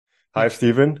Hi,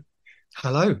 Stephen.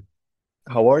 Hello.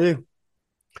 How are you?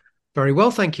 Very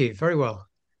well, thank you. Very well.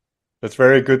 That's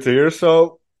very good to hear.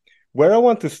 So, where I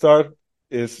want to start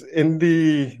is in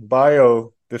the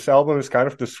bio. This album is kind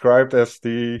of described as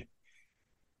the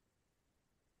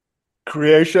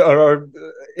creation, or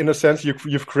in a sense,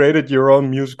 you've created your own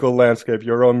musical landscape,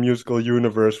 your own musical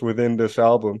universe within this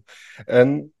album,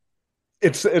 and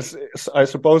it's I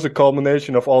suppose a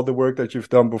culmination of all the work that you've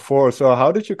done before. So,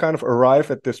 how did you kind of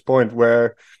arrive at this point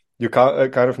where you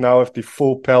kind of now have the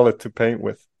full palette to paint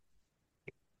with?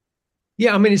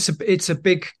 Yeah, I mean it's a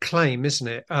big claim, isn't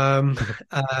it? And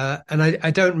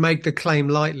I don't make the claim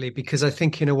lightly because I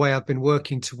think in a way I've been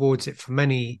working towards it for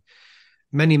many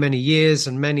years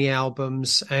and many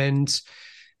albums. And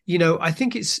I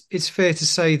think it's fair to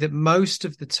say that most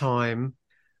of the time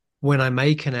when I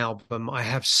make an album, I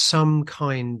have some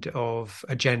kind of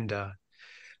agenda.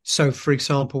 So, for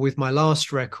example, with my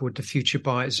last record, The Future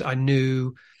Bites, I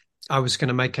knew I was going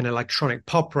to make an electronic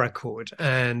pop record.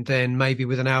 And then maybe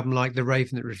with an album like The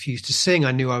Raven That Refused to Sing,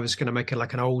 I knew I was going to make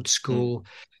like an old Mm. school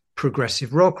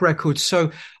progressive rock record. So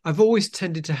I've always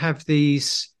tended to have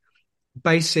these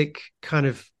basic kind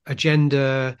of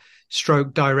agenda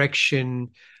stroke direction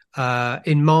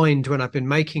in mind when I've been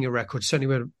making a record,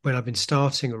 certainly when I've been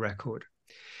starting a record.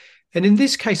 And in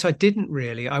this case, I didn't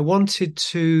really. I wanted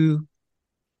to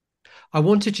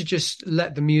just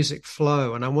let the music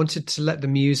flow, and I wanted to let the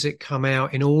music come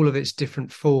out in all of its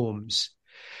different forms.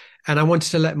 And I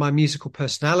wanted to let my musical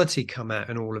personality come out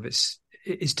in all of its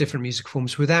different music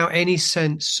forms without any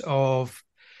sense of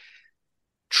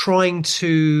trying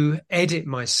to edit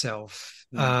myself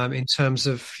Mm. in terms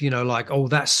of, like, oh,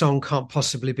 that song can't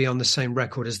possibly be on the same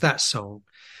record as that song,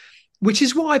 which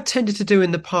is what I've tended to do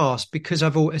in the past because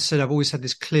I've always had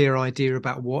this clear idea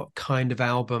about what kind of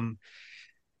album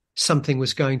something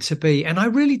was going to be. And I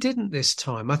really didn't this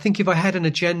time. I think if I had an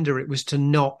agenda, it was to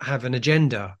not have an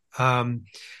agenda.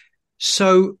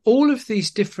 So all of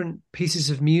these different pieces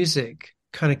of music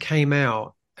kind of came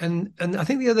out. And I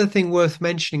think the other thing worth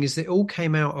mentioning is that it all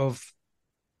came out of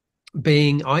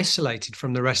being isolated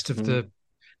from the rest of Mm.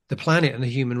 the planet and the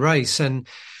human race. And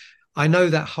I know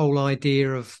that whole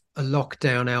idea of a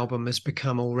lockdown album has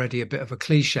become already a bit of a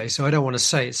cliche, so I don't want to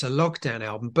say it's a lockdown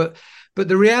album, but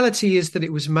the reality is that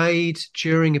it was made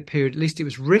during a period, at least it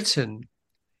was written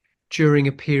during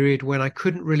a period when I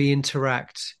couldn't really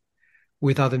interact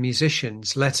with other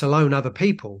musicians, let alone other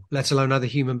people, let alone other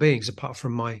human beings, apart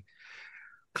from my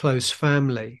close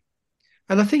family.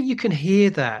 And I think you can hear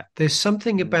that. There's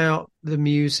something Mm. about the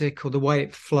music or the way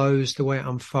it flows, the way it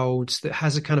unfolds, that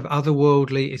has a kind of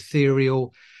otherworldly,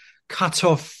 ethereal, cut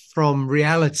off from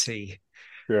reality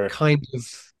Sure. kind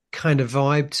of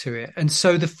vibe to it. And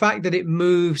so the fact that it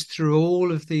moves through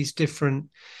all of these different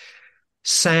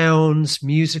sounds,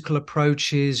 musical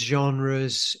approaches,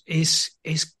 genres is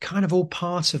kind of all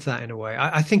part of that in a way.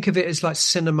 I think of it as like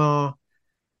cinema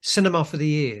for the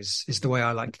ears is the way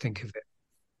I like to think of it.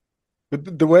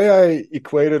 But the way I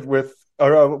equate it with,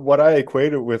 or what I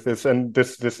equate it with is, and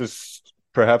this is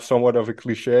perhaps somewhat of a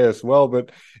cliche as well,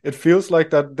 but it feels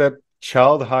like that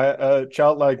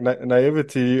childlike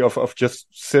naivety of just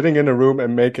sitting in a room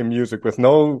and making music with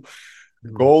no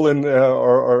Mm. goal in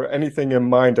or anything in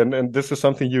mind. And this is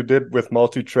something you did with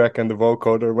multi-track and the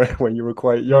vocoder when you were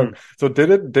quite young. Mm. So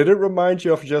did it remind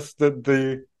you of just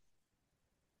the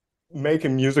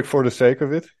making music for the sake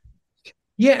of it?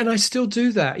 Yeah, and I still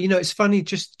do that. It's funny.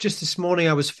 Just this morning,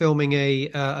 I was filming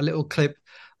a little clip.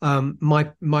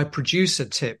 My producer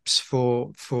tips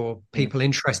for Mm. people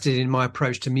interested in my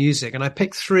approach to music, and I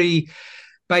picked three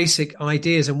basic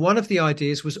ideas. And one of the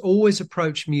ideas was always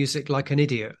approach music like an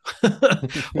idiot,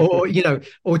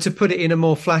 or to put it in a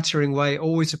more flattering way,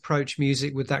 always approach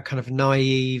music with that kind of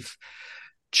naive,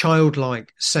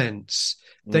 childlike sense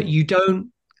that Mm. you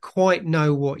don't quite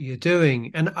know what you're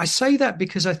doing. And I say that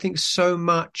because I think so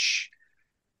much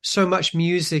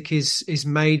music is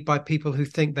made by people who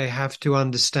think they have to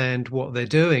understand what they're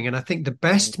doing. And I think the Mm.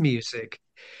 best music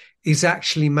is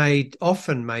actually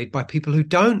often made by people who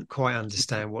don't quite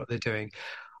understand what they're doing.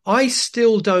 I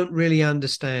still don't really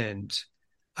understand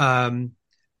um,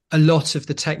 a lot of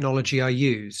the technology I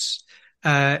use.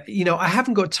 I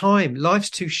haven't got time. Life's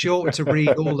too short to read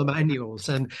all the manuals,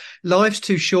 and life's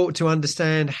too short to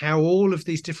understand how all of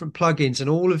these different plugins and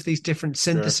all of these different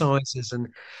Sure. synthesizers and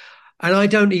I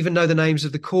don't even know the names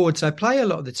of the chords I play a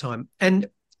lot of the time. And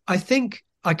I think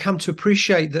I come to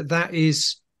appreciate that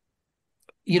is,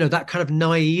 that kind of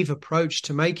naive approach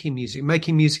to making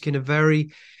music in a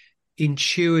very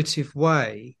intuitive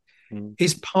way Mm.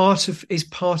 is part of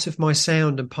my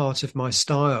sound and part of my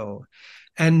style.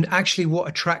 And actually what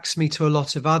attracts me to a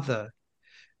lot of other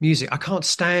music, I can't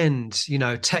stand,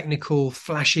 technical,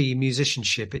 flashy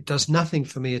musicianship. It does nothing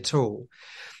for me at all.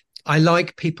 I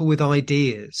like people with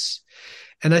ideas.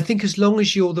 And I think as long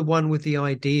as you're the one with the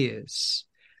ideas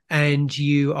and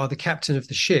you are the captain of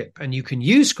the ship and you can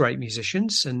use great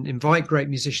musicians and invite great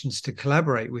musicians to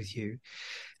collaborate with you,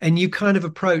 and you kind of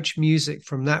approach music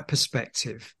from that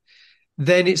perspective,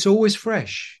 then it's always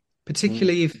fresh.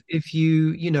 Particularly if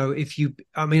you,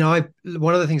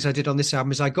 one of the things I did on this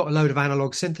album is I got a load of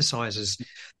analog synthesizers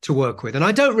to work with. And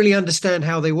I don't really understand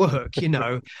how they work,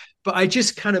 but I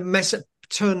just kind of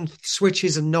turn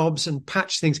switches and knobs and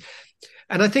patch things.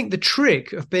 And I think the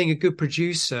trick of being a good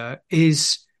producer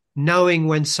is knowing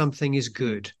when something is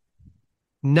good,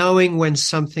 knowing when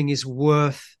something is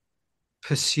worth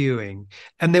pursuing.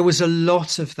 And there was a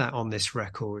lot of that on this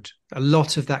record, a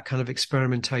lot of that kind of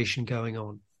experimentation going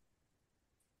on.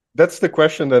 That's the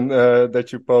question then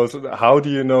that you pose. How do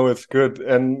you know it's good?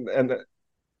 And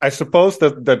I suppose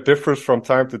that differs from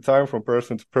time to time, from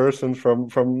person to person,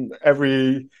 from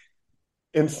every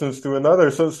instance to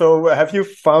another. So have you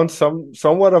found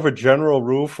somewhat of a general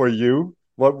rule for you?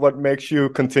 What makes you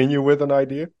continue with an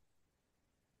idea?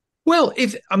 Well,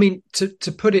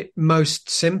 to put it most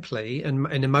simply and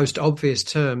in the most obvious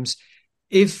terms,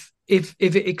 if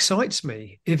it excites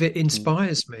me, if it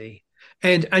inspires me.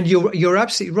 And you're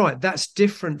absolutely right. That's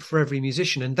different for every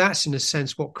musician. And that's in a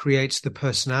sense what creates the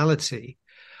personality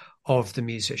of the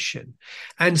musician.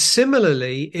 And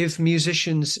similarly, if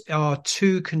musicians are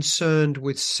too concerned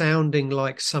with sounding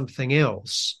like something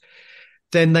else,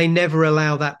 then they never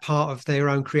allow that part of their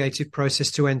own creative process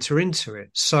to enter into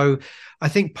it. So I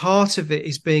think part of it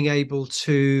is being able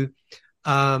to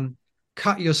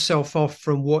cut yourself off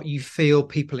from what you feel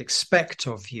people expect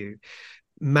of you.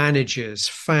 Managers,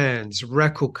 fans,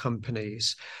 record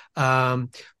companies,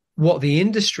 what the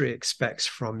industry expects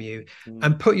from you,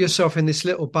 and put yourself in this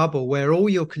little bubble where all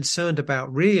you're concerned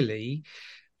about really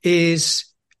is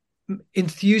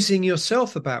enthusing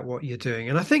yourself about what you're doing.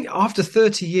 And I think after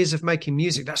 30 years of making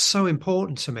music, that's so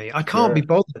important to me. I can't be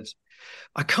bothered.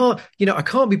 I can't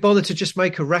be bothered to just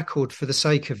make a record for the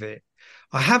sake of it.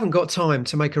 I haven't got time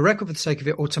to make a record for the sake of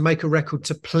it or to make a record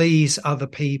to please other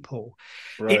people.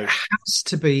 Right. It has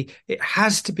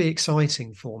to be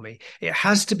exciting for me. It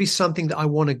has to be something that I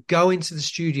want to go into the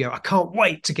studio. I can't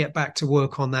wait to get back to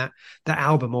work on that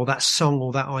album or that song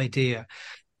or that idea.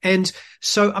 And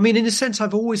so, in a sense,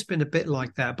 I've always been a bit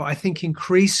like that, but I think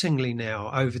increasingly now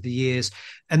over the years,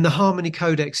 and the Harmony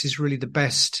Codex is really the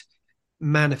best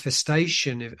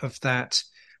manifestation of that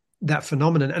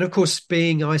phenomenon. And of course,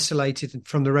 being isolated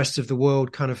from the rest of the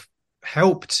world kind of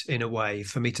helped in a way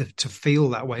for me to feel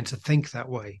that way and to think that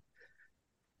way.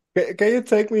 Can you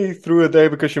take me through a day?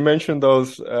 Because you mentioned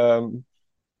those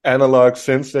analog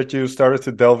synths that you started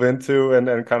to delve into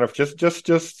and kind of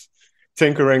just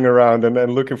tinkering around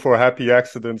and looking for happy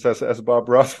accidents, as Bob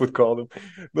Ross would call them.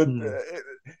 But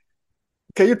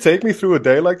can you take me through a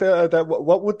day like that?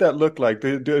 What would that look like?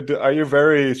 Are you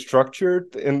very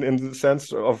structured in the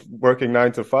sense of working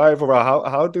 9 to 5, or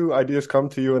how do ideas come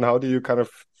to you, and how do you kind of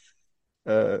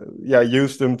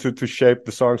use them to shape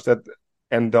the songs that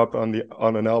end up on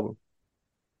an album?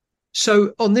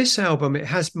 So on this album, it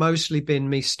has mostly been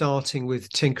me starting with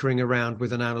tinkering around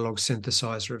with an analog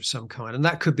synthesizer of some kind, and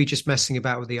that could be just messing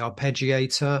about with the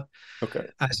arpeggiator,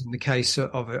 as in the case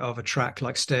of a track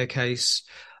like Staircase.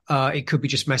 It could be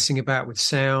just messing about with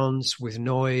sounds, with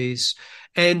noise.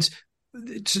 And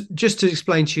just to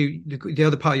explain to you the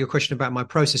other part of your question about my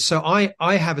process. So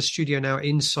I have a studio now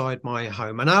inside my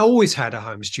home, and I always had a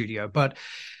home studio, but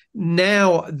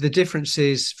now the difference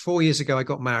is 4 years ago I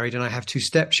got married and I have 2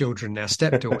 stepchildren now,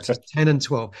 stepdaughters, 10 and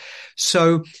 12.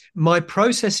 So my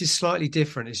process is slightly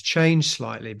different. It's changed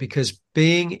slightly because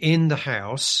being in the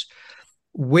house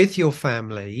with your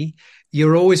family,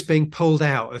 you're always being pulled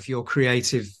out of your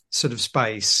creative sort of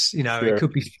space. Sure. It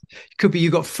could be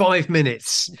you got 5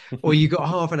 minutes or you got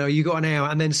half an hour, you got an hour,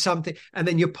 and then something, and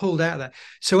then you're pulled out of that.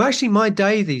 So actually my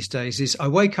day these days is I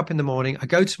wake up in the morning, I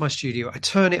go to my studio, I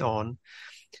turn it on,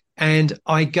 and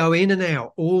I go in and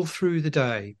out all through the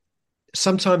day.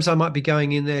 Sometimes I might be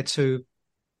going in there to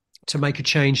make a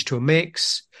change to a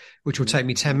mix, which will take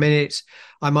me 10 minutes.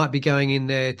 I might be going in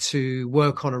there to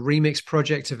work on a remix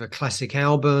project of a classic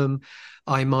album.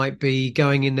 I might be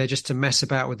going in there just to mess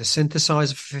about with the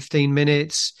synthesizer for 15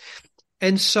 minutes.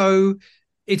 And so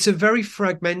it's a very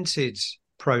fragmented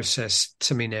process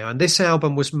to me now. And this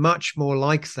album was much more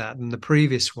like that than the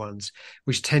previous ones,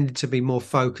 which tended to be more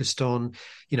focused on,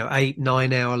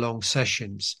 8-9 hour long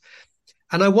sessions.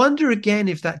 And I wonder again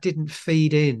if that didn't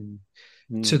feed in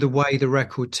to the way the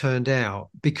record turned out,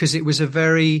 because it was a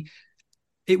very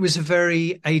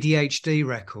ADHD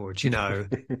record, you know.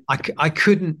 I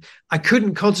couldn't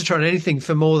concentrate on anything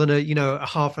for more than a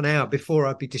half an hour before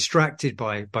I'd be distracted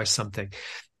by something.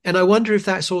 And I wonder if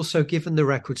that's also given the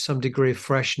record some degree of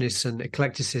freshness and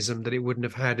eclecticism that it wouldn't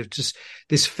have had, of just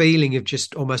this feeling of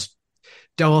just almost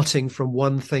darting from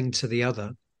one thing to the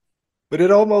other. But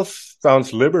it almost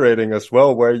sounds liberating as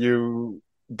well, where you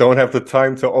don't have the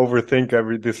time to overthink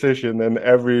every decision and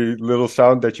every little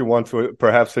sound that you want to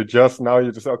perhaps adjust. Now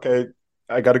you just, okay,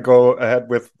 I got to go ahead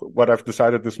with what I've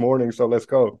decided this morning, so let's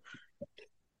go.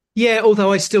 Yeah,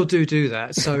 although I still do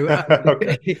that. So,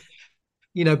 Okay.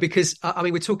 you know, because I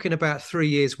mean, we're talking about 3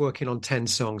 years working on 10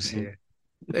 songs here,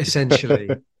 essentially.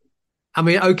 I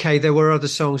mean, okay, there were other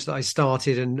songs that I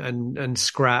started and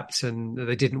scrapped and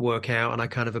they didn't work out and I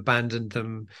kind of abandoned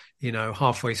them, you know,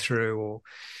 halfway through or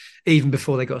even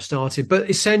before they got started. But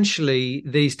essentially,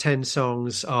 these 10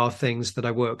 songs are things that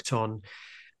I worked on.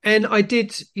 And I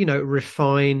did, you know,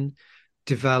 refine,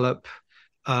 develop,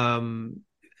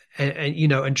 you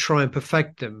know, and try and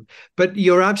perfect them. But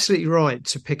you're absolutely right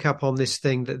to pick up on this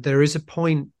thing that there is a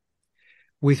point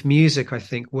with music, I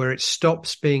think, where it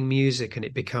stops being music and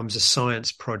it becomes a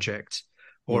science project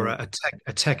or a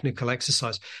technical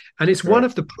exercise. And it's one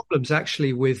of the problems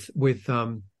actually with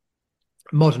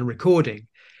modern recording,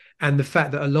 and the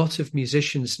fact that a lot of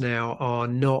musicians now are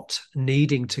not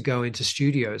needing to go into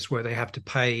studios where they have to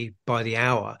pay by the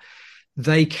hour.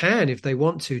 They can, if they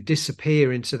want to,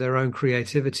 disappear into their own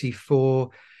creativity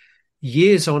for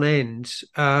years on end,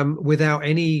 without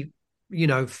any, you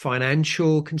know,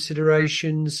 financial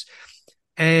considerations.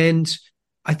 And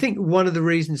I think one of the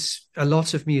reasons a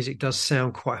lot of music does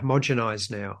sound quite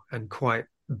homogenized now and quite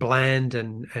bland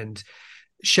and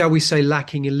shall we say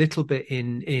lacking a little bit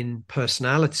in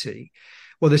personality.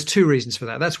 Well, there's two reasons for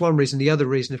that. That's one reason. The other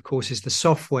reason, of course, is the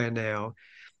software now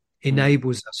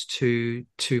enables us to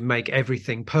make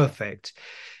everything perfect.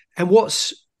 And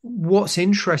what's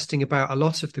interesting about a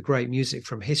lot of the great music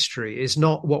from history is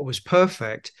not what was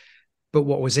perfect, but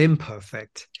what was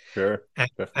imperfect. Sure.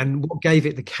 And what gave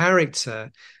it the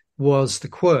character was the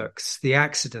quirks, the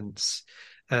accidents,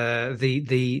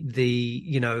 the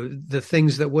you know, the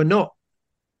things that were not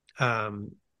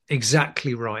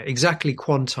exactly right, exactly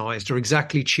quantized or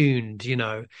exactly tuned, you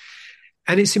know.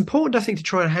 And it's important, I think, to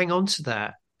try and hang on to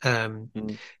that.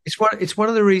 It's one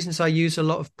of the reasons I use a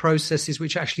lot of processes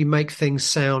which actually make things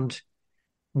sound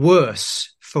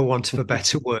worse, for want of a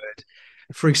better word.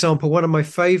 For example, one of my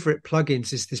favorite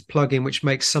plugins is this plugin which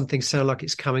makes something sound like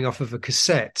it's coming off of a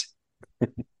cassette.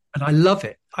 And I love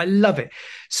it. I love it.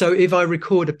 So if I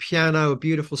record a piano, a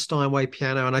beautiful Steinway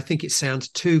piano, and I think it sounds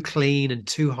too clean and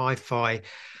too hi-fi,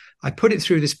 I put it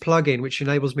through this plugin, which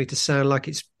enables me to sound like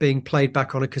it's being played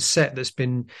back on a cassette that's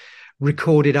been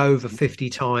recorded over 50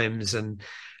 times and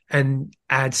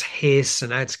adds hiss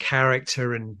and adds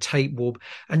character and tape warp.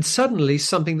 And suddenly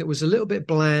something that was a little bit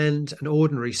bland and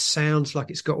ordinary sounds like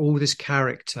it's got all this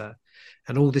character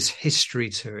and all this history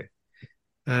to it.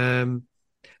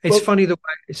 It's funny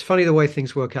the way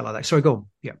things work out like that. Sorry, go on.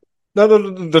 Yeah. No,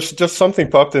 there's just something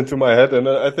popped into my head, and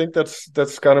I think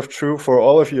that's kind of true for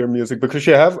all of your music, because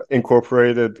you have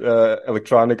incorporated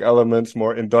electronic elements,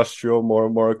 more industrial,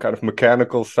 more kind of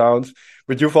mechanical sounds,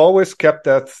 but you've always kept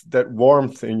that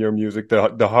warmth in your music,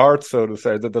 the heart, so to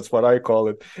say. That's what I call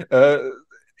it.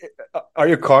 Are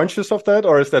you conscious of that,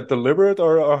 or is that deliberate,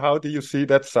 or how do you see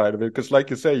that side of it? Because, like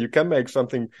you say, you can make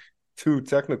something too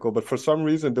technical, but for some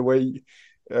reason, the way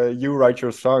you write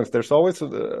your songs, there's always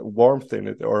a warmth in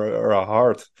it, or a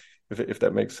heart, if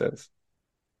that makes sense.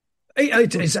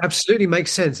 It absolutely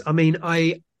makes sense. I mean,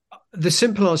 the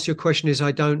simple answer to your question is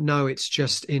I don't know. It's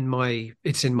just in my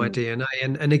DNA.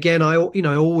 And again, I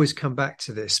always come back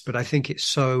to this, but I think it's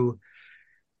so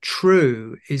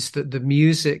true, is that the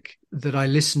music that I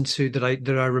listen to, that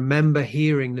I remember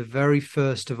hearing the very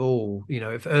first of all, you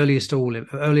know, earliest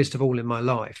of all in my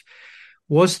life,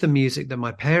 was the music that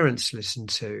my parents listened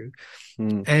to.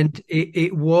 And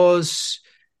it was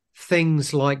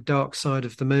things like Dark Side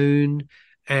of the Moon,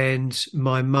 and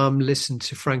my mum listened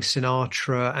to Frank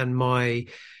Sinatra,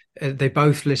 and they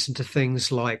both listened to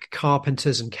things like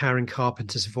Carpenters and Karen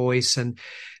Carpenter's voice, and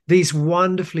these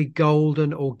wonderfully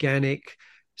golden, organic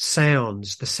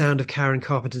sounds, the sound of Karen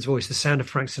Carpenter's voice, the sound of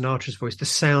Frank Sinatra's voice, the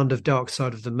sound of Dark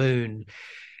Side of the Moon.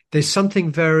 There's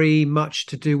something very much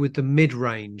to do with the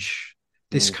mid-range,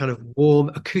 this kind of warm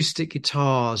acoustic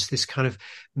guitars, this kind of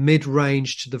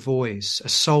mid-range to the voice, a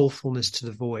soulfulness to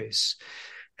the voice.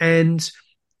 And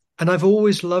I've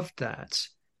always loved that.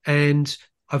 And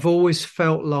I've always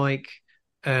felt like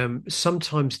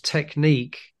sometimes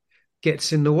technique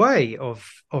gets in the way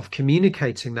of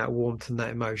communicating that warmth and that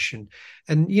emotion.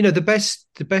 And the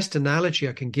best analogy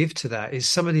I can give to that is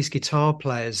some of these guitar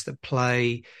players that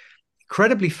play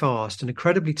incredibly fast and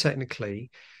incredibly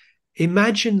technically.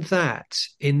 Imagine that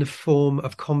in the form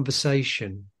of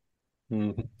conversation.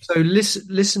 Mm-hmm. So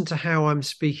listen to how I'm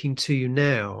speaking to you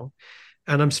now,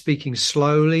 and I'm speaking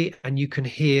slowly, and you can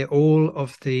hear all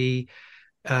of the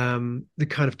kind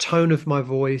of tone of my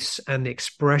voice and the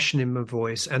expression in my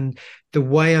voice and the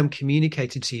way I'm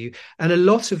communicating to you. And a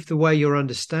lot of the way you're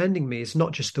understanding me is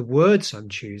not just the words I'm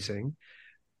choosing,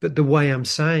 but the way I'm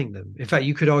saying them. In fact,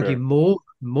 you could argue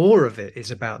more of it is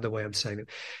about the way I'm saying them.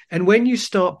 And when you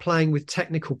start playing with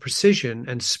technical precision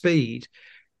and speed,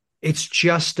 it's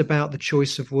just about the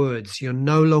choice of words. You're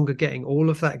no longer getting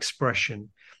all of that expression,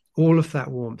 all of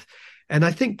that warmth. And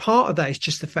I think part of that is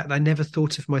just the fact that I never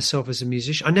thought of myself as a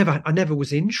musician. I never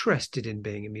was interested in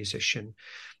being a musician.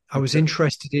 I was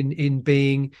interested in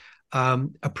being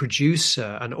a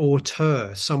producer, an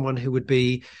auteur, someone who would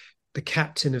be the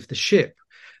captain of the ship.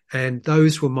 And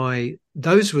those were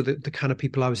the kind of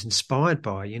people I was inspired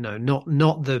by, not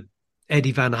the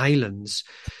Eddie Van Halens,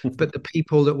 but the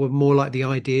people that were more like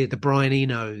the Brian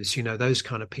Enos, those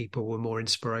kind of people were more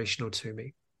inspirational to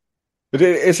me. But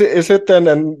is it then,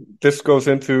 and this goes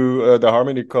into the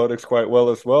harmony codex quite well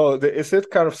as well, is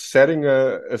it kind of setting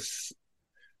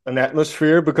an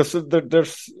atmosphere? Because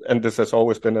there's, and this has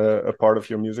always been a part of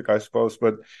your music, I suppose,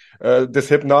 but this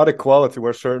hypnotic quality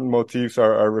where certain motifs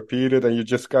are repeated, and you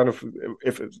just kind of,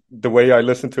 if the way I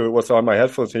listened to it was on my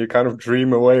headphones, and you kind of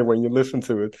dream away when you listen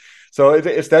to it. So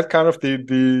is that kind of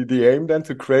the aim then,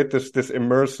 to create this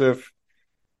immersive,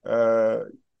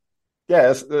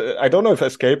 I don't know if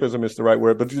escapism is the right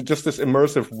word, but just this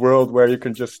immersive world where you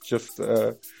can just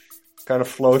kind of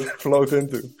float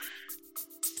into.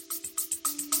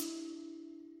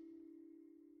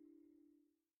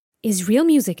 Is real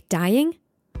music dying?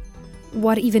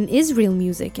 What even is real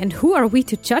music, and who are we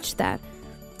to judge that?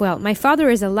 Well, my father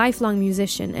is a lifelong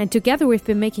musician, and together we've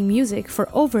been making music for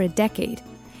over a decade.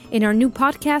 In our new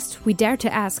podcast, we dare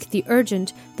to ask the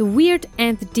urgent, the weird,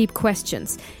 and the deep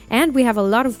questions, and we have a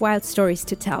lot of wild stories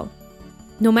to tell.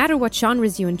 No matter what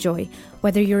genres you enjoy,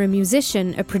 whether you're a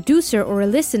musician, a producer, or a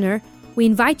listener, we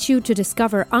invite you to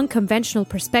discover unconventional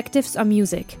perspectives on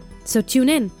music. So tune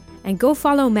in and go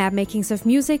follow Mad Makings of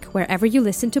Music wherever you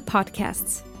listen to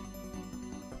podcasts.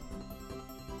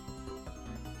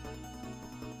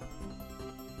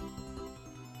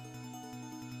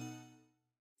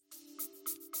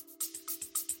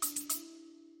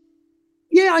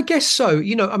 Yeah, I guess so.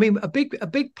 I mean, a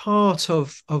big part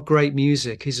of great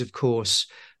music is, of course,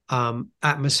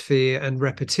 atmosphere and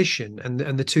repetition, and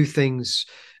the two things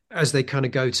as they kind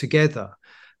of go together.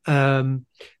 And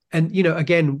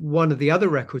again, one of the other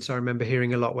records I remember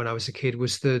hearing a lot when I was a kid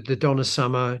was the Donna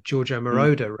Summer, Giorgio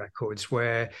Moroder records,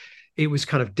 where it was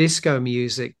kind of disco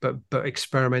music, but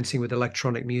experimenting with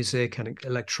electronic music and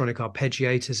electronic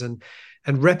arpeggiators,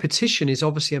 and repetition is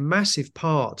obviously a massive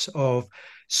part of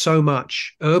so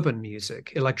much urban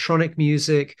music, electronic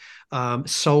music,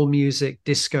 soul music,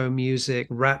 disco music,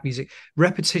 rap music.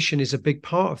 Repetition is a big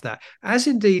part of that, as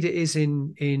indeed it is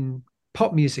in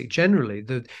pop music generally.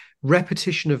 The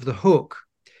repetition of the hook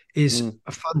is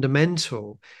a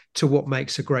fundamental to what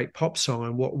makes a great pop song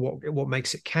and what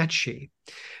makes it catchy.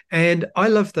 And I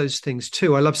love those things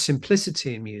too. I love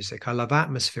simplicity in music. I love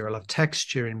atmosphere. I love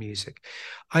texture in music.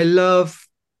 I love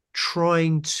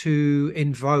trying to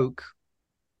invoke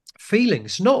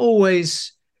feelings, not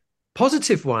always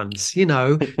positive ones.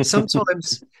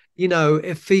 Sometimes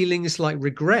feelings like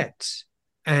regret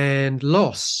and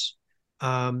loss,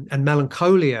 and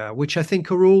melancholia, which I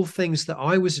think are all things that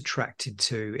I was attracted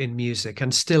to in music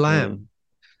and still am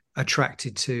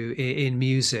attracted to in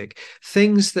music.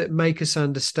 Things that make us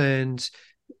understand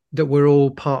that we're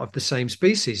all part of the same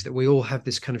species, that we all have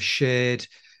this kind of shared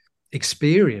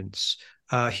experience,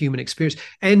 human experience.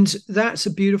 And that's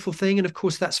a beautiful thing. And of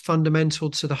course, that's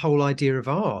fundamental to the whole idea of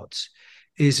art,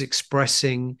 is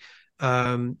expressing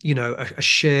a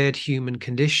shared human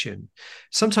condition.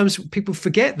 Sometimes people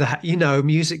forget that,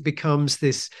 music becomes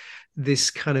this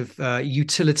kind of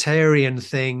utilitarian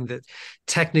thing, that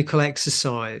technical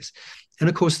exercise. And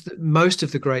of course, most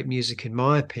of the great music, in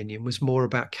my opinion, was more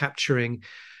about capturing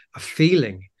a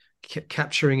feeling,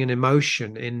 capturing an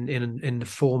emotion in the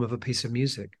form of a piece of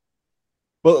music.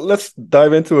 Well, let's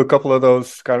dive into a couple of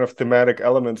those kind of thematic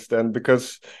elements then,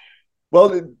 because,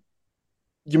 well,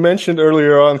 you mentioned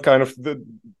earlier on kind of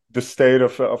the state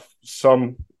of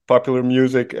some popular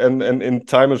music, and in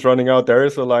Time Is Running Out, there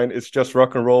is a line, it's just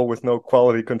rock and roll with no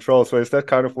quality control. So is that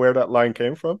kind of where that line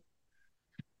came from?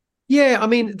 Yeah, I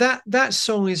mean that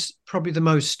song is probably the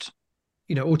most,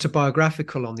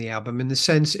 autobiographical on the album, in the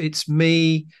sense it's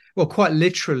me, well, quite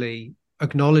literally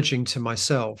acknowledging to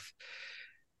myself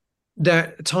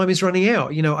that time is running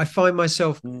out. I find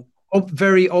myself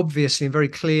very obviously and very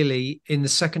clearly in the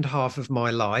second half of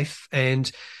my life,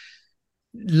 and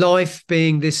life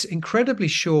being this incredibly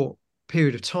short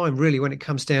period of time. Really, when it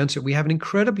comes down to it, we have an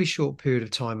incredibly short period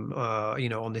of time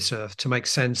on this earth to make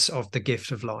sense of the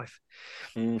gift of life.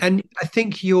 And I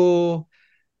think your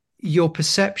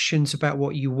perceptions about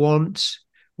what you want,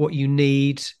 what you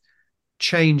need,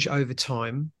 change over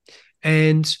time.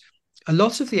 And a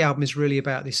lot of the album is really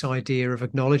about this idea of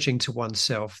acknowledging to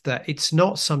oneself that it's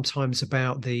not sometimes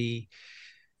about the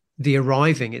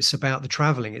arriving, it's about the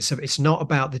traveling. It's not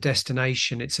about the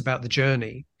destination, it's about the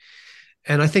journey.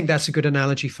 And I think that's a good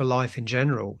analogy for life in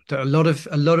general. That a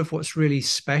lot of what's really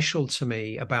special to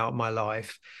me about my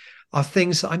life are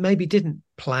things that I maybe didn't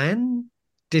plan,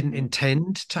 didn't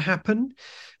intend to happen.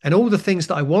 And all the things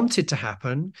that I wanted to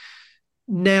happen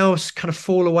now kind of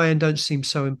fall away and don't seem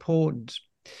so important.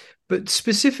 But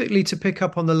specifically to pick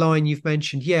up on the line you've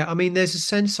mentioned, yeah, I mean, there's a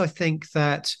sense, I think,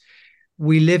 that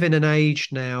we live in an age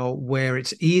now where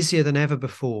it's easier than ever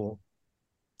before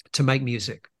to make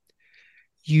music.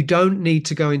 You don't need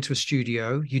to go into a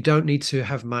studio. You don't need to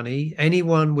have money.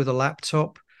 Anyone with a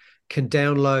laptop can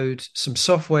download some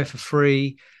software for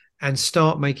free and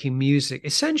start making music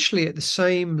essentially at the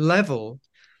same level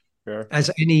as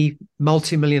any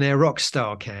multimillionaire rock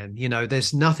star can.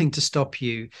 There's nothing to stop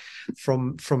you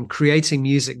from creating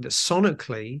music that's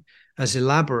sonically as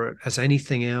elaborate as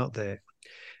anything out there.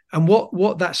 And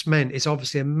what that's meant is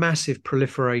obviously a massive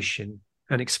proliferation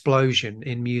and explosion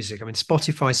in music. I mean,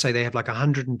 Spotify say they have like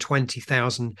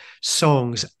 120,000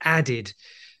 songs added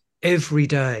every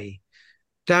day.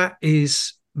 That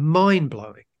is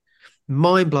mind-blowing.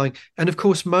 And of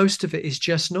course, most of it is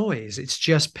just noise. It's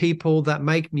just people that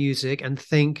make music and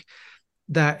think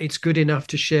that it's good enough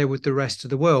to share with the rest of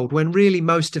the world, when really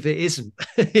most of it isn't,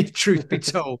 if truth be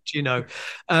told,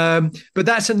 but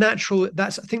I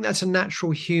think that's a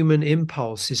natural human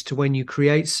impulse, is to, when you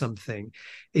create something,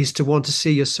 is to want to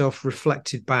see yourself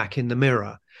reflected back in the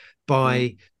mirror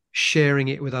by sharing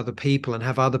it with other people and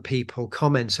have other people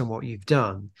comment on what you've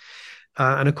done.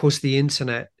 And of course, the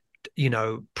internet,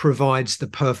 provides the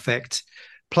perfect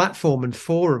platform and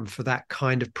forum for that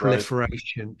kind of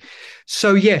proliferation. Right.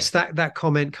 So yes, that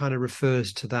comment kind of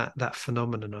refers to that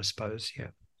phenomenon, I suppose. Yeah.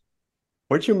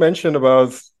 What you mentioned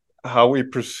about how we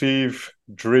perceive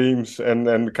dreams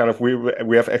and kind of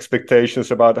we have expectations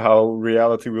about how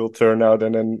reality will turn out,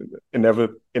 and then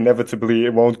inevitably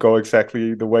it won't go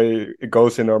exactly the way it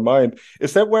goes in our mind.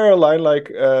 Is that where a line like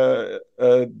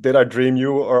did I dream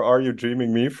you, or are you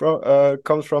dreaming me from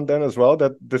comes from then as well?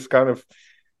 That this kind of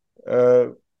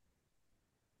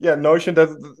notion that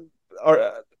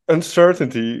our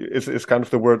uncertainty is kind of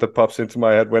the word that pops into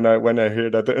my head when I hear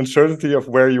that, the uncertainty of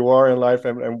where you are in life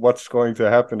and what's going to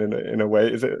happen in a way.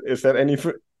 Is that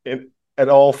at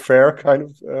all fair, kind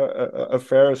of a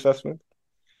fair assessment?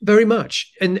 Very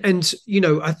much. And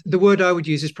the word I would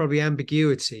use is probably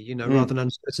ambiguity, rather than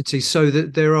uncertainty, so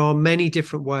that there are many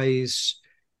different ways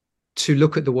to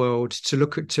look at the world, to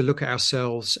look at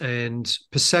ourselves, and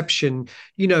perception.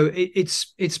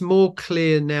 It's more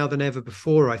clear now than ever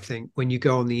before, I think, when you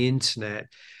go on the internet,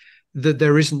 that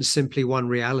there isn't simply one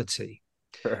reality.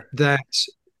 Sure. That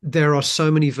there are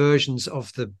so many versions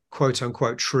of the quote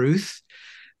unquote truth,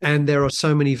 and there are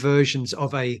so many versions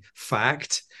of a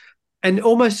fact, and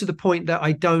almost to the point that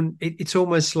it's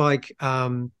almost like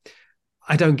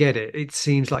I don't get it. It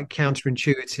seems like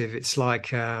counterintuitive. It's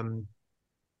like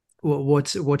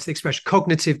what's the expression?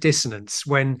 Cognitive dissonance.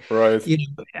 When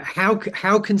how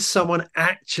can someone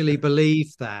actually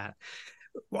believe that?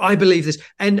 I believe this,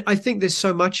 and I think there's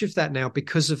so much of that now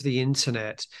because of the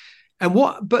internet.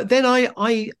 But then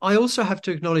I also have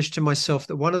to acknowledge to myself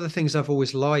that one of the things I've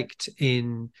always liked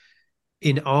in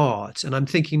art, and I'm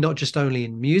thinking not just only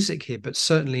in music here, but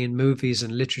certainly in movies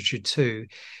and literature too,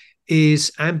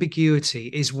 is ambiguity.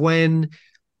 Is when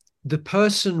the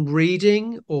person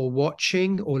reading or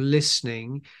watching or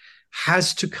listening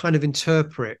has to kind of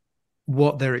interpret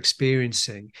what they're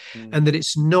experiencing, and that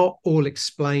it's not all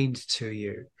explained to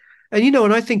you. And,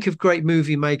 and I think of great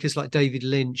movie makers like David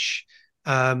Lynch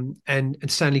and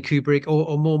Stanley Kubrick,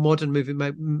 or more modern movie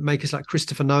makers like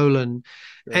Christopher Nolan.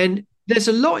 Yeah. And there's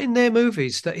a lot in their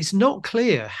movies that is not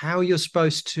clear how you're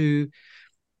supposed to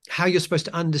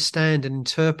understand and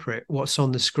interpret what's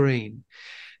on the screen.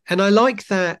 And I like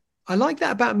that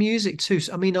about music too.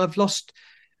 I mean, I've lost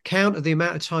count of the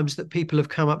amount of times that people have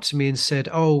come up to me and said,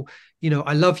 "Oh,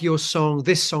 I love your song,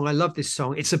 I love this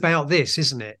song. It's about this,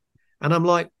 isn't it? And I'm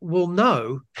like, well,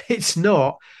 no, it's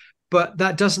not. But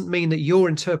that doesn't mean that your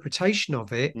interpretation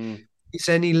of it is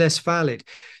any less valid.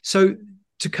 So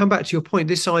to come back to your point,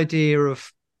 this idea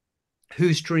of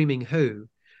who's dreaming who,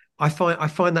 I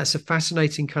find that's a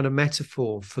fascinating kind of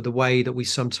metaphor for the way that we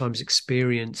sometimes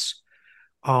experience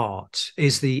art.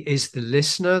 Is the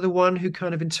listener the one who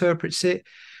kind of interprets it,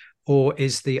 or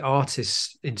is the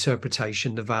artist's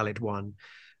interpretation the valid one?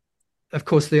 Of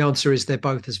course, the answer is they're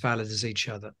both as valid as each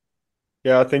other.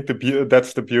 Yeah, I think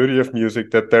that's the beauty of music,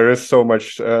 that there is so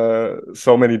much,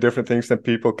 so many different things that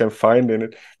people can find in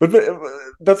it. But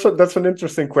that's an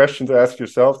interesting question to ask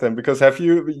yourself then, because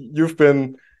you've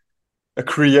been a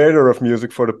creator of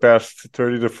music for the past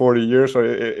 30 to 40 years, or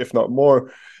if not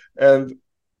more, and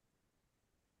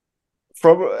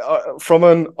from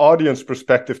an audience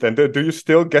perspective, then do you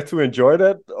still get to enjoy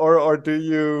that, or do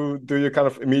you kind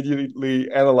of immediately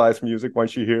analyze music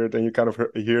once you hear it, and you kind of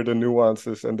hear the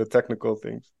nuances and the technical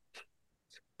things?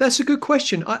 That's a good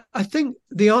question. I think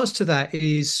the answer to that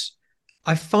is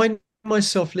I find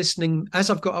myself listening as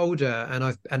I've got older and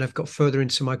I've got further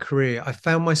into my career. I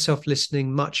found myself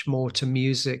listening much more to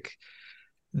music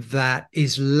that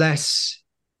is less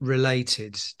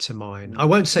related to mine. I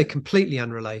won't say completely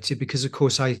unrelated, because of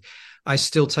course I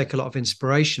still take a lot of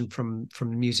inspiration from the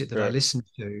music that I listen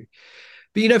to.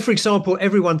 But for example,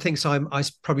 everyone thinks I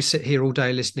probably sit here all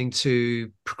day listening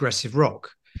to progressive rock.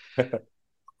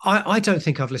 I don't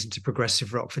think I've listened to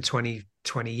progressive rock for 20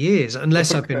 years,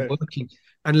 unless I've been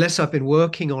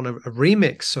working on a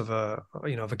remix of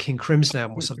a King Crimson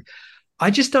album or something. I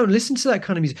just don't listen to that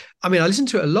kind of music. I mean, I listened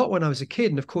to it a lot when I was a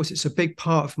kid, and of course it's a big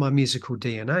part of my musical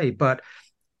DNA, but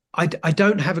I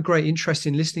don't have a great interest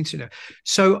in listening to it now.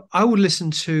 So I would listen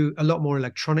to a lot more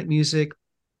electronic music,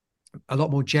 a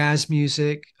lot more jazz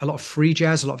music, a lot of free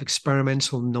jazz, a lot of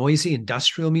experimental, noisy,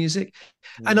 industrial music.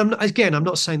 And I'm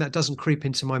not saying that doesn't creep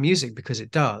into my music, because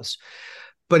it does,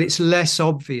 but it's less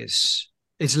obvious.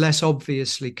 It's less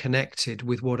obviously connected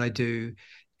with what I do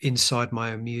inside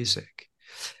my own music.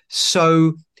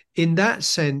 So in that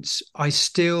sense, I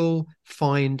still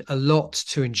find a lot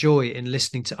to enjoy in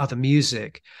listening to other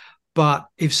music. But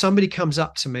if somebody comes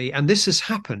up to me, and this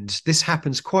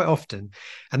happens quite often,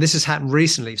 and this has happened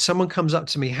recently, if someone comes up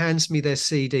to me, hands me their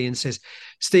CD and says,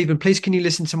 Stephen, please, can you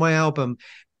listen to my album?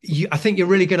 I think you're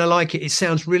really going to like it. It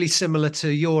sounds really similar to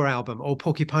your album, or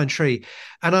Porcupine Tree.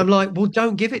 And I'm like, well,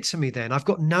 don't give it to me then. I've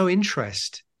got no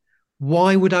interest.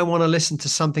 Why would I want to listen to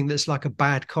something that's like a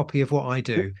bad copy of what I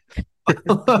do?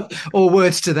 Or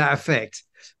words to that effect,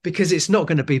 because it's not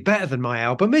going to be better than my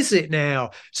album, is it now?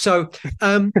 So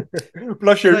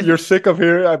plus you're sick of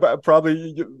hearing,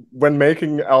 probably when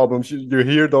making albums, you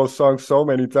hear those songs so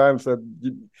many times that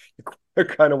you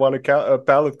kind of want a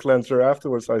palate cleanser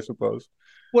afterwards, I suppose.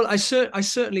 Well, I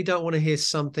certainly don't want to hear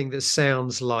something that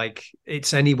sounds like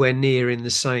it's anywhere near in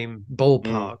the same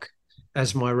ballpark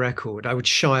as my record. I would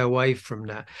shy away from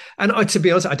that. And to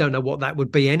be honest, I don't know what that would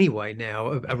be anyway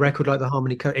now. A record like the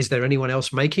Harmony Code. Is there anyone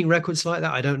else making records like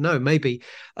that? I don't know. Maybe.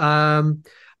 I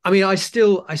mean, I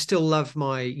still love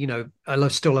my,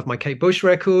 still love my Kate Bush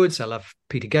records. I love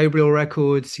Peter Gabriel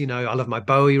records. I love my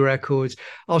Bowie records.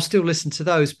 I'll still listen to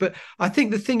those. But I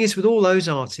think the thing is with all those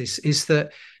artists is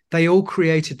that they all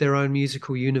created their own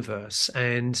musical universe,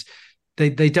 and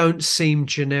they don't seem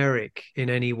generic in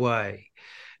any way.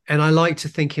 And I like to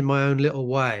think in my own little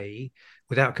way,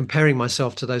 without comparing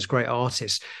myself to those great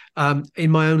artists, in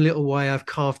my own little way, I've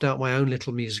carved out my own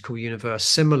little musical universe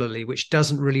similarly, which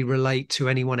doesn't really relate to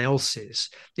anyone else's.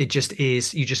 It just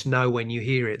is. You just know when you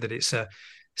hear it that it's a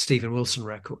Steven Wilson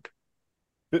record.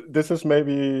 This is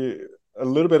maybe a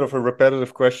little bit of a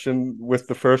repetitive question with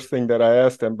the first thing that I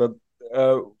asked them, but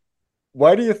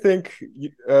why do you think,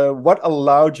 what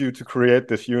allowed you to create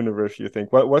this universe, you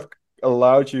think? What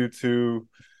allowed you to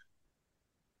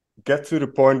get to the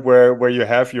point where you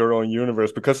have your own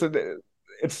universe? Because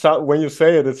it's when you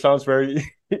say it sounds very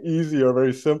easy or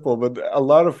very simple, but a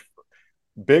lot of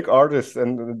big artists,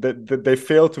 and they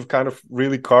fail to kind of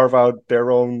really carve out their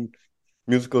own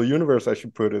musical universe, I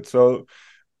should put it. So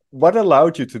what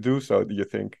allowed you to do so, do you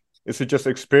think? Is it just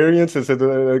experience? Is it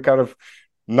a kind of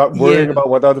not worrying about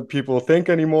what other people think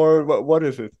anymore? What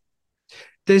is it?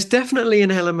 There's definitely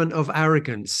an element of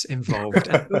arrogance involved.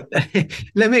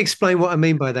 Let me explain what I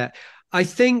mean by that. I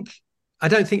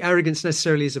don't think arrogance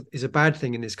necessarily is a bad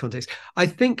thing in this context. I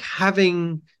think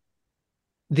having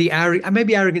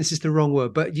maybe arrogance is the wrong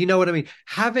word, but you know what I mean.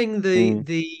 Having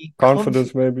the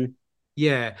confidence, maybe.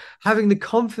 Yeah, having the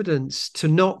confidence to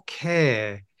not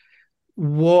care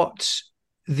what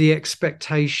the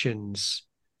expectations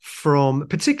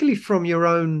particularly from your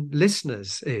own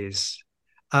listeners is.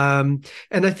 And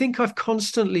I think I've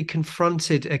constantly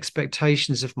confronted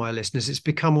expectations of my listeners. It's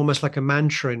become almost like a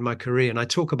mantra in my career. And I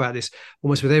talk about this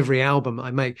almost with every album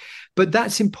I make. But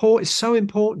that's important. It's so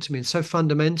important to me and so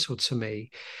fundamental to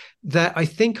me that I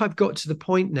think I've got to the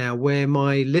point now where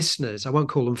my listeners, I won't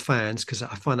call them fans because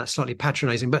I find that slightly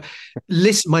patronizing, but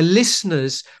my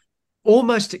listeners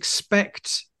almost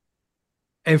expect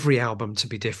every album to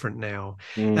be different now.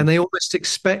 And they almost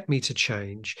expect me to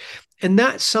change. And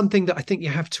that's something that I think you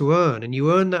have to earn. And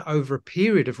you earn that over a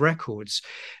period of records.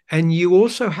 And you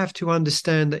also have to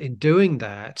understand that in doing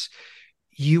that,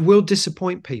 you will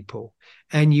disappoint people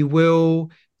and you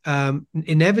will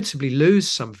inevitably lose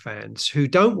some fans who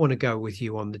don't want to go with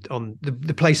you on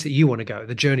the place that you want to go,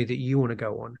 the journey that you want to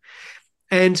go on.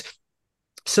 And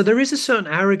so there is a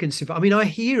certain arrogance. I mean, I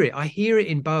hear it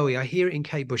in Bowie, I hear it in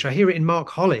Kate Bush, I hear it in Mark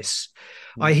Hollis,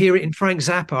 I hear it in Frank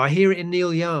Zappa, I hear it in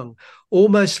Neil Young,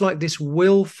 almost like this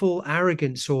willful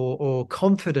arrogance or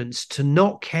confidence to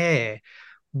not care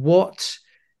what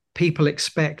people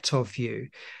expect of you.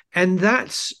 And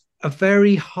that's a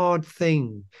very hard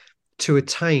thing to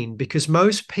attain because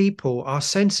most people are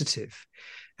sensitive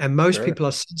and most people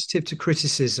are sensitive to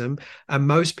criticism and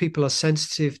most people are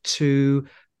sensitive to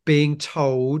being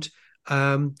told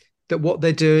that what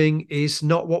they're doing is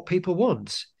not what people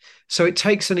want. So it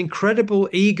takes an incredible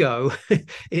ego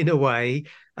in a way.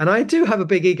 And I do have a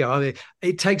big ego. I mean,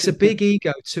 it takes a big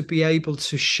ego to be able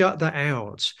to shut that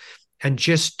out and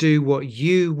just do what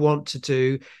you want to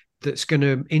do that's going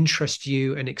to interest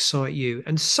you and excite you.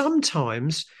 And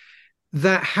sometimes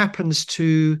that happens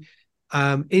to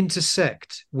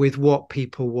intersect with what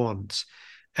people want.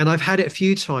 And I've had it a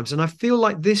few times. And I feel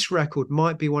like this record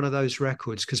might be one of those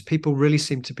records because people really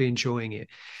seem to be enjoying it.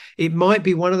 It might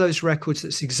be one of those records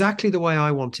that's exactly the way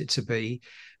I want it to be,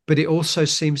 but it also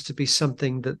seems to be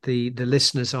something that the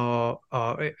listeners are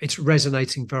it's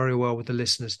resonating very well with the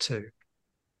listeners too.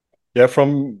 Yeah,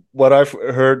 from what I've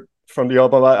heard from the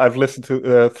album, I've listened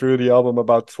to through the album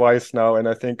about twice now, and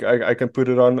I think I can put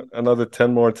it on another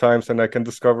 10 more times, and I can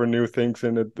discover new things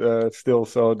in it still.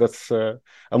 So that's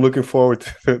I'm looking forward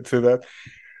to that.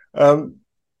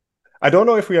 I don't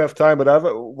know if we have time, but I have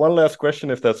one last question,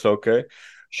 if that's okay.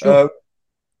 Sure.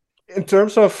 In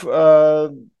terms of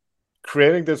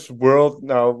creating this world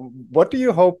now, what do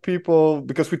you hope people,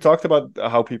 because we talked about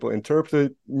how people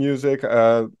interpret music,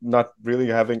 not really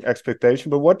having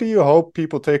expectation, but what do you hope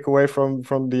people take away from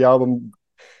the album,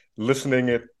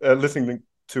 listening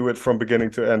to it from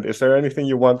beginning to end? Is there anything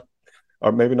you want,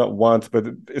 or maybe not want, but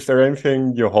is there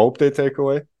anything you hope they take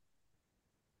away?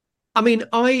 I mean,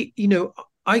 I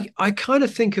kind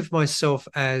of think of myself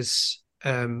as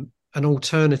an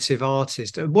alternative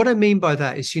artist. What I mean by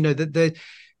that is, that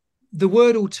the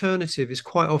word alternative is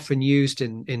quite often used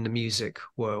in the music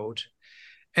world.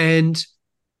 And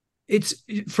it's,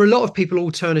 for a lot of people,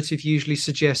 alternative usually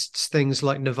suggests things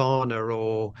like Nirvana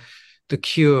or The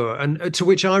Cure. And to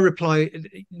which I reply,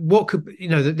 what could,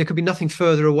 there could be nothing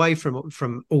further away from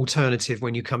alternative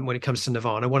when it comes to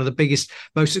Nirvana, one of the biggest,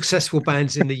 most successful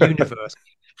bands in the universe.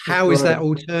 How is that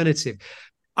alternative?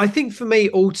 I think for me,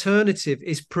 alternative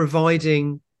is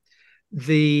providing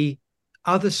the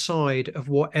other side of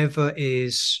whatever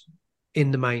is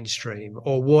in the mainstream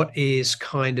or what is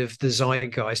kind of the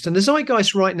zeitgeist. And the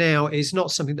zeitgeist right now is not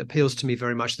something that appeals to me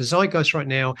very much. The zeitgeist right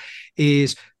now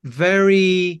is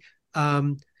very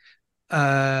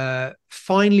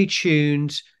finely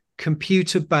tuned,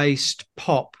 computer-based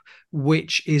pop,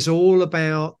 which is all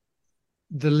about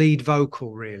the lead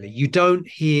vocal, really. You don't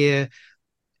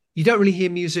really hear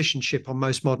musicianship on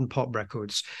most modern pop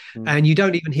records. And you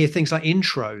don't even hear things like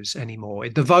intros anymore.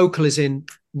 The vocal is in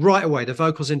right away. The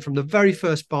vocal's in from the very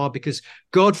first bar, because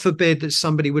God forbid that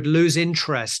somebody would lose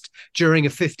interest during a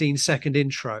 15-second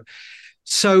intro.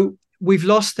 So we've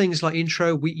lost things like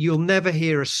intro. You'll never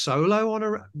hear a solo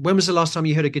on when was the last time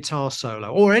you heard a guitar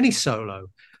solo or any solo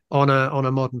on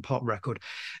a modern pop record?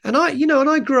 And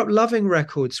I grew up loving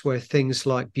records where things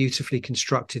like beautifully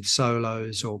constructed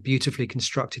solos or beautifully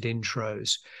constructed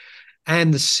intros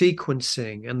and the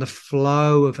sequencing and the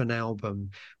flow of an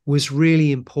album was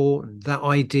really important. That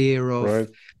idea of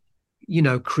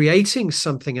creating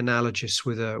something analogous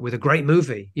with a great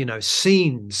movie,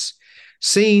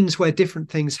 scenes where different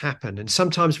things happen, and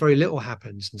sometimes very little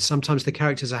happens, and sometimes the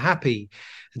characters are happy,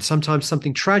 and sometimes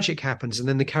something tragic happens, and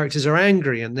then the characters are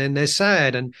angry, and then they're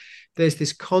sad, and there's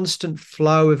this constant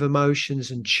flow of emotions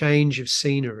and change of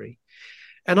scenery.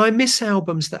 And I miss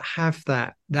albums that have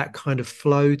that kind of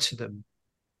flow to them.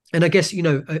 And I guess,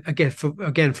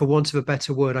 for want of a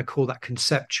better word, I call that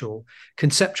conceptual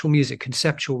music,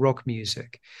 conceptual rock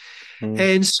music.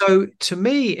 And so to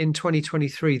me in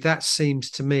 2023, that seems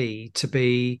to me to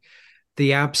be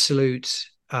the absolute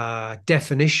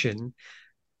definition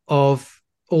of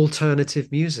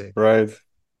alternative music. Right.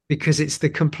 Because it's the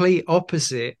complete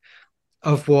opposite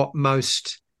of what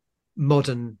most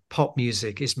modern pop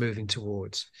music is moving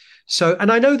towards. So,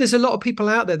 and I know there's a lot of people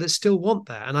out there that still want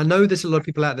that. And I know there's a lot of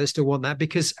people out there that still want that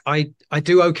because I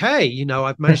do okay. You know,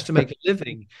 I've managed to make a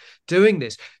living doing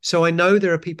this. So I know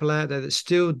there are people out there that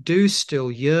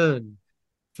still yearn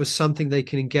for something they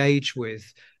can engage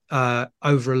with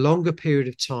over a longer period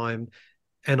of time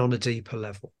and on a deeper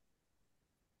level.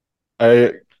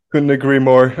 I couldn't agree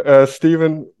more.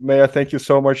 Stephen, may I thank you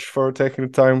so much for taking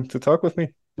the time to talk with me.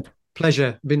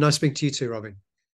 Pleasure. Been nice speaking to you too, Robin.